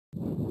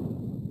Hello,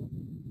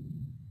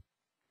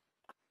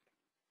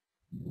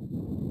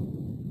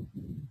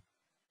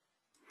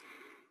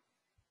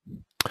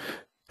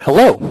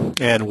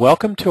 and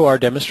welcome to our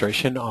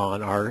demonstration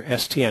on our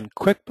STN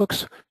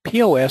QuickBooks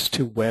POS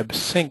to Web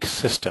Sync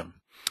system.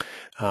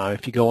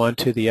 If you go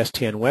onto the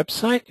STN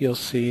website, you'll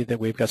see that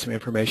we've got some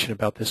information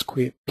about this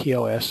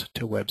POS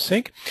to Web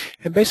Sync.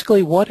 And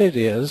basically what it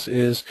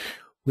is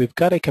we've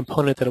got a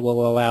component that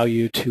will allow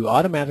you to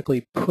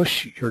automatically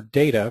push your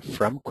data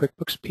from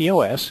QuickBooks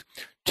POS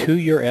to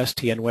your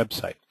STN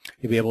website.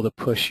 You'll be able to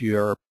push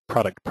your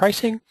product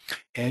pricing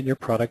and your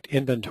product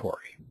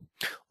inventory.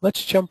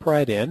 Let's jump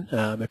right in.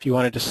 If you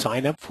wanted to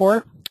sign up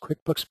for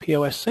QuickBooks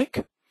POS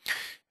Sync,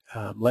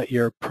 let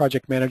your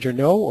project manager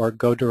know or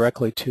go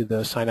directly to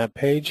the sign up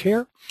page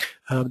here.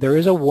 There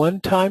is a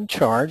one-time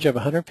charge of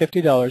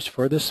 $150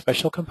 for this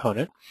special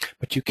component,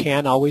 but you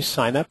can always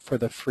sign up for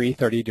the free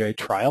 30-day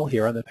trial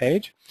here on the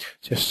page.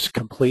 Just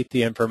complete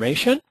the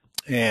information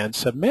and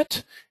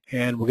submit,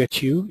 and we'll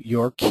get you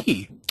your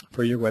key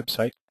for your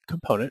website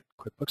component,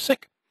 QuickBooks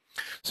Sync.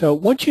 So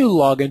once you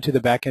log into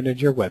the back end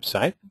of your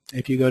website,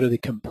 if you go to the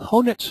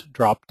Components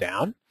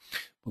drop-down,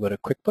 we'll go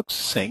to QuickBooks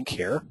Sync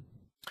here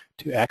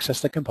to access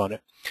the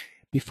component.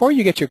 Before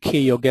you get your key,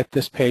 you'll get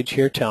this page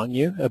here telling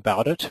you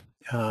about it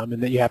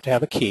and that you have to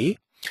have a key.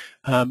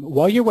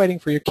 While you're waiting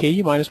for your key,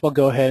 you might as well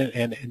go ahead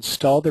and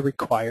install the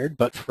required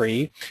but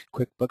free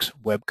QuickBooks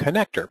Web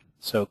Connector.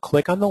 So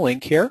click on the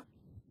link here.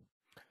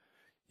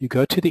 You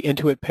go to the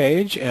Intuit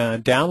page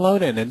and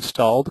download and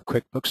install the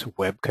QuickBooks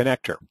Web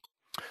Connector.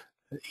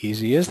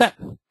 Easy as that.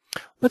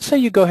 Let's say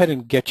you go ahead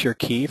and get your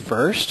key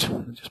first.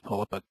 I'll just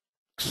pull up a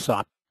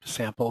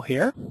sample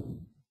here.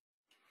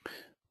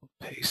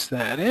 Paste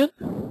that in.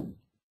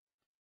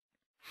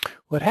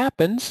 What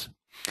happens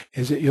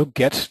is that you'll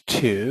get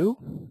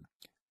to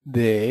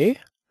the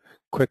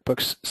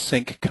QuickBooks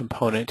Sync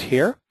component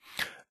here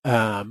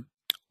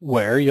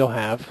where you'll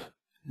have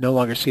no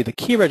longer see the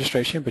key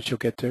registration, but you'll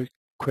get to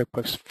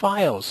QuickBooks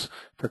Files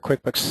for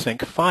QuickBooks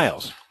Sync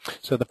files.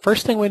 So the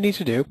first thing we need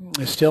to do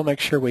is still make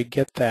sure we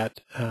get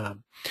that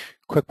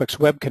QuickBooks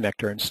Web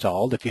Connector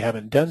installed. If you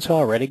haven't done so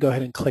already, go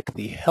ahead and click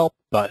the Help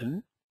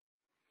button.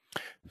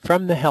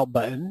 From the Help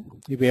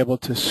button, you'll be able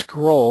to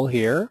scroll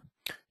here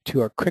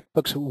to our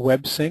QuickBooks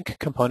Web Sync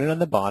component on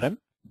the bottom.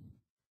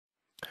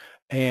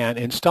 And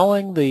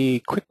installing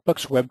the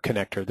QuickBooks Web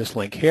Connector, this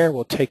link here,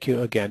 will take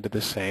you again to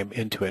the same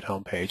Intuit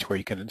homepage where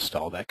you can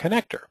install that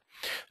connector.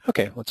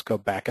 Okay, let's go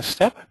back a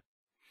step.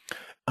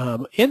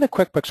 In the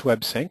QuickBooks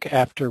Web Sync,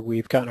 after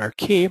we've gotten our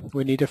key,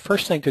 we need the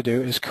first thing to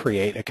do is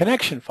create a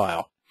connection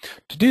file.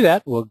 To do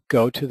that, we'll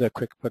go to the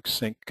QuickBooks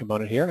Sync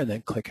component here and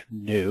then click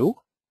New.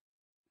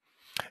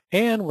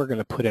 And we're going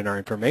to put in our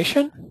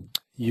information,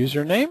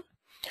 username.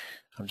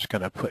 I'm just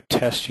going to put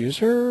test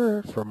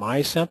user for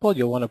my sample.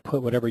 You'll want to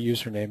put whatever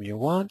username you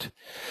want.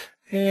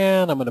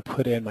 And I'm going to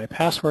put in my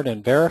password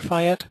and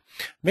verify it.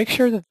 Make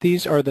sure that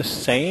these are the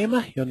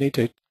same. You'll need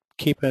to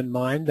keep in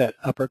mind that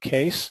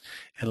uppercase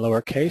and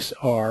lowercase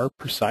are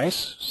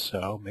precise,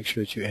 so make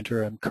sure that you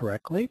enter them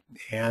correctly,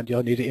 and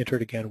you'll need to enter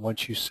it again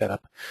once you set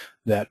up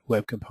that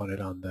web component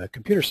on the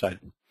computer side.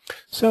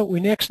 So we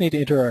next need to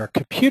enter our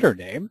computer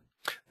name.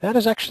 That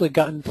is actually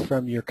gotten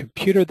from your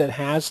computer that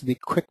has the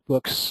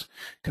QuickBooks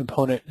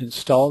component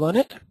installed on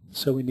it.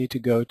 So we need to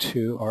go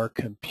to our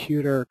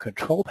computer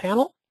control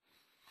panel,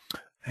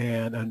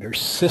 and under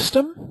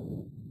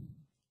System,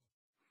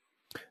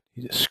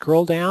 you just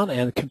scroll down,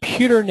 and the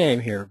computer name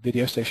here,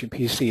 Video Station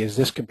PC, is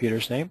this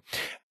computer's name.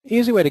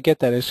 Easy way to get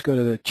that is to go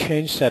to the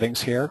Change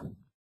Settings here,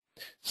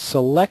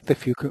 select the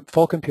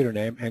full computer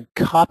name, and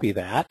copy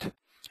that.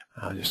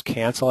 I'll just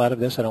cancel out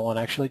of this. I don't want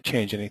to actually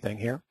change anything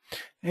here.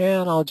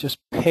 And I'll just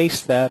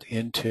paste that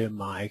into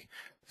my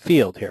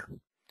field here.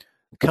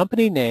 The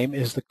company name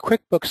is the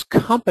QuickBooks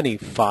company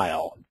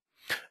file.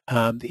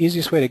 The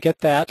easiest way to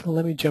get that,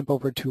 let me jump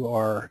over to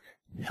our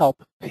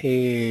help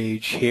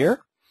page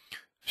here.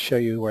 Show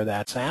you where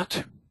that's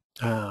at.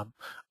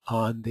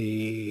 On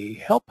the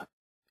help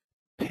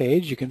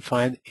page, you can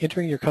find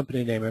entering your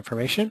company name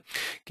information,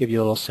 give you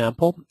a little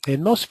sample.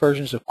 In most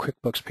versions of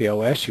QuickBooks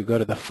POS, you go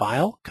to the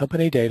File,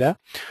 Company Data,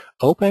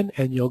 Open,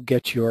 and you'll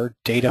get your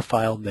data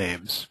file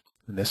names.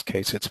 In this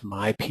case, it's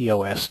My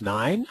POS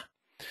 9.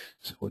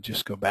 So we'll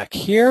just go back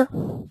here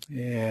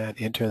and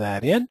enter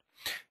that in.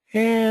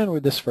 And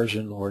with this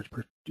version, we're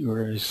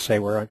going to say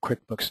we're on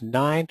QuickBooks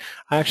 9.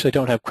 I actually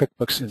don't have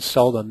QuickBooks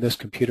installed on this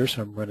computer,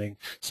 so I'm running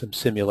some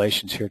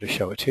simulations here to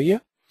show it to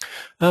you.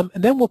 And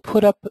then we'll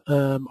put up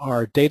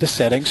our data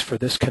settings for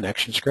this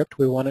connection script.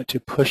 We want it to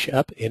push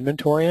up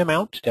inventory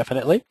amount,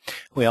 definitely.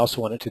 We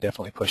also want it to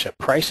definitely push up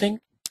pricing.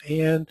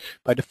 And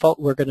by default,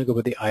 we're going to go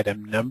with the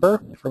item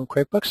number from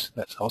QuickBooks.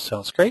 That all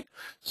sounds great.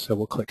 So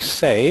we'll click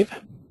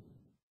Save.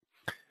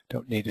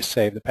 Don't need to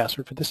save the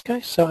password for this guy.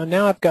 So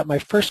now I've got my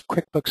first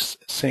QuickBooks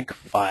Sync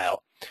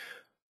file.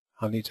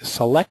 I'll need to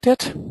select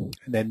it and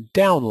then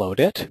download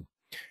it.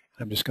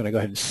 I'm just going to go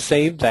ahead and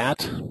save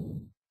that.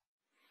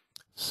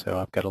 So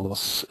I've got a little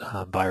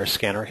virus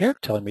scanner here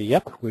telling me,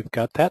 yep, we've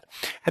got that.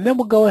 And then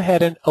we'll go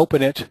ahead and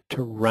open it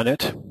to run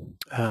it.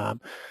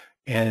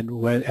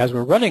 As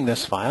we're running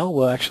this file,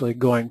 we're actually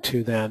going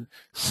to then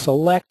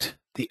select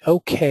the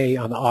OK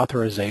on the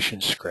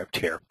authorization script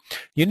here.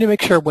 You need to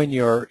make sure when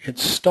you're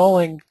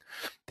installing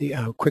the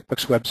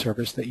QuickBooks Web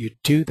Service that you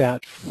do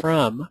that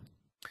from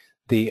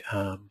the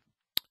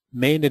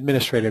main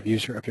administrative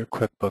user of your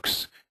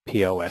QuickBooks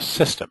POS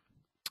system.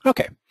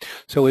 Okay,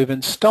 so we've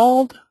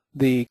installed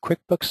the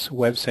QuickBooks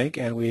Web Sync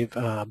and we've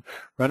run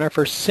our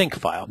first sync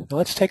file. Now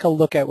let's take a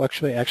look at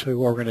actually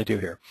what we're going to do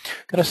here.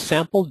 Got a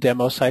sample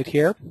demo site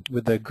here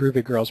with the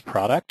Groovy Girls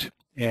product,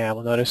 and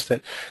we'll notice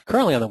that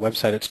currently on the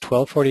website it's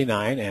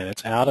 $12.49 and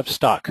it's out of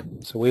stock.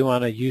 So we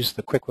want to use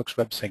the QuickBooks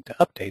Web Sync to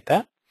update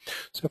that.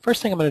 So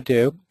first thing I'm going to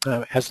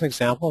do, as an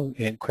example,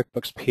 in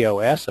QuickBooks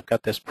POS, I've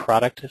got this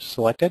product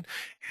selected,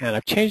 and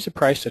I've changed the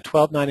price to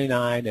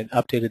 $12.99 and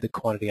updated the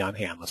quantity on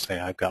hand. Let's say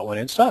I've got one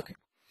in stock.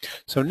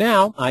 So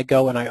now I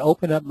go and I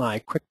open up my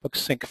QuickBooks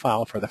Sync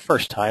file for the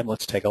first time.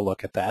 Let's take a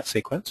look at that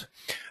sequence.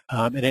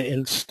 And it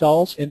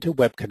installs into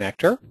Web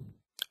Connector.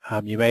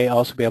 You may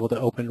also be able to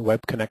open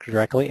Web Connector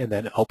directly and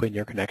then open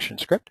your connection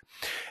script.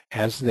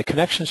 As the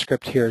connection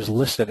script here is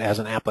listed as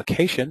an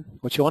application,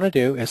 what you want to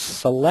do is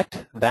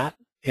select that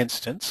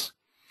instance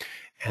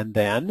and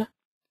then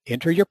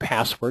enter your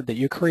password that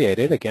you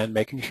created, again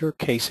making sure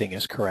casing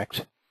is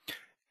correct.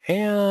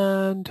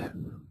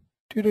 And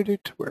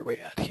where are we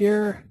at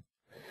here?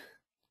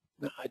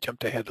 I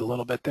jumped ahead a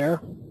little bit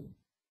there.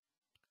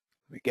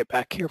 Let me get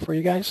back here for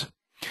you guys.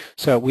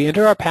 So we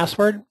enter our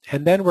password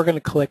and then we're going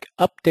to click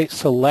Update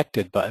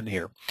Selected button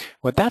here.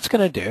 What that's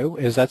going to do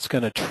is that's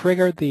going to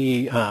trigger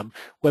the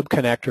Web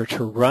Connector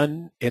to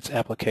run its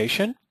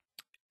application.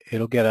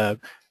 It'll get a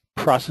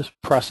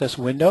process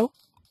window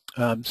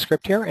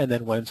script here, and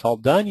then when it's all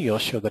done you'll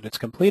show that it's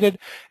completed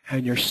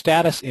and your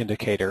status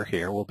indicator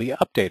here will be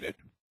updated.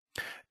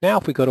 Now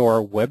if we go to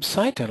our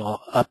website, and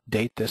I'll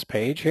update this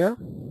page here.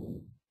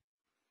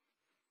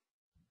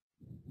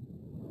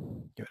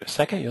 Give it a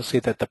second, you'll see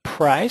that the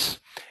price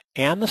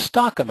and the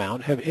stock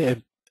amount have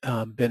been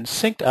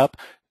synced up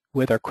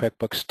with our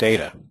QuickBooks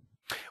data.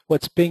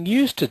 What's being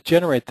used to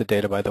generate the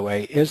data, by the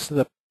way, is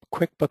the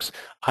QuickBooks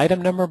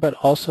item number, but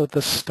also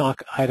the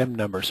stock item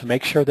number. So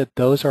make sure that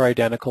those are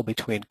identical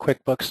between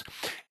QuickBooks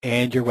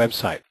and your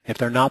website. If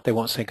they're not, they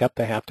won't sync up.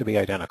 They have to be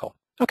identical.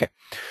 Okay,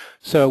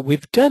 so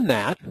we've done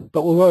that,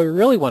 but what we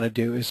really want to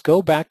do is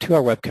go back to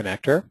our Web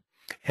Connector,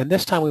 and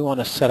this time we want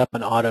to set up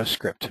an auto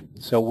script.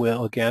 So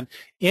we'll, again,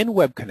 in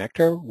Web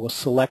Connector, we'll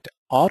select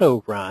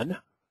Auto Run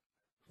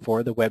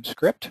for the web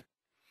script,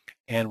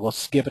 and we'll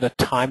give it a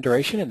time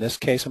duration. In this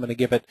case, I'm going to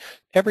give it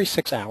every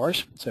 6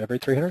 hours, so every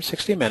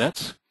 360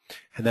 minutes.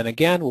 And then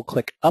again, we'll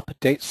click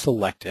Update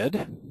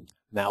Selected.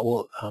 That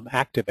will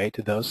activate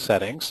those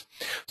settings.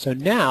 So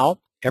now,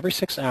 every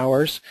 6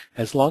 hours,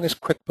 as long as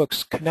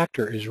QuickBooks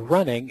Connector is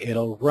running,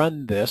 it'll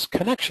run this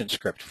connection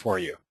script for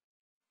you.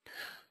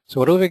 So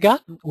what have we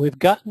gotten? We've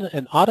gotten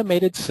an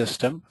automated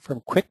system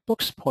from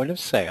QuickBooks Point of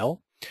Sale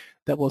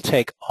that will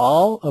take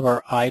all of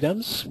our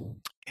items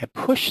and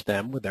push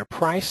them with their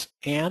price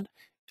and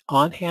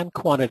on-hand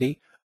quantity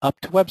up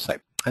to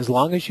website. As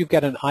long as you've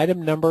got an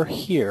item number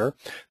here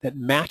that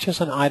matches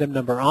an item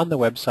number on the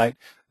website,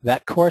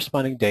 that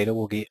corresponding data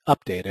will be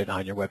updated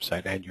on your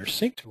website and you're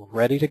synced,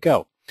 ready to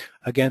go.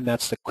 Again,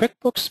 that's the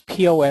QuickBooks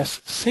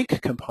POS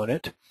Sync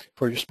component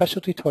for your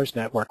Specialty Tours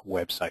Network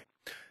website.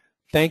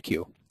 Thank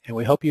you, and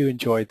we hope you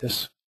enjoyed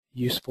this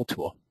useful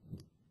tool.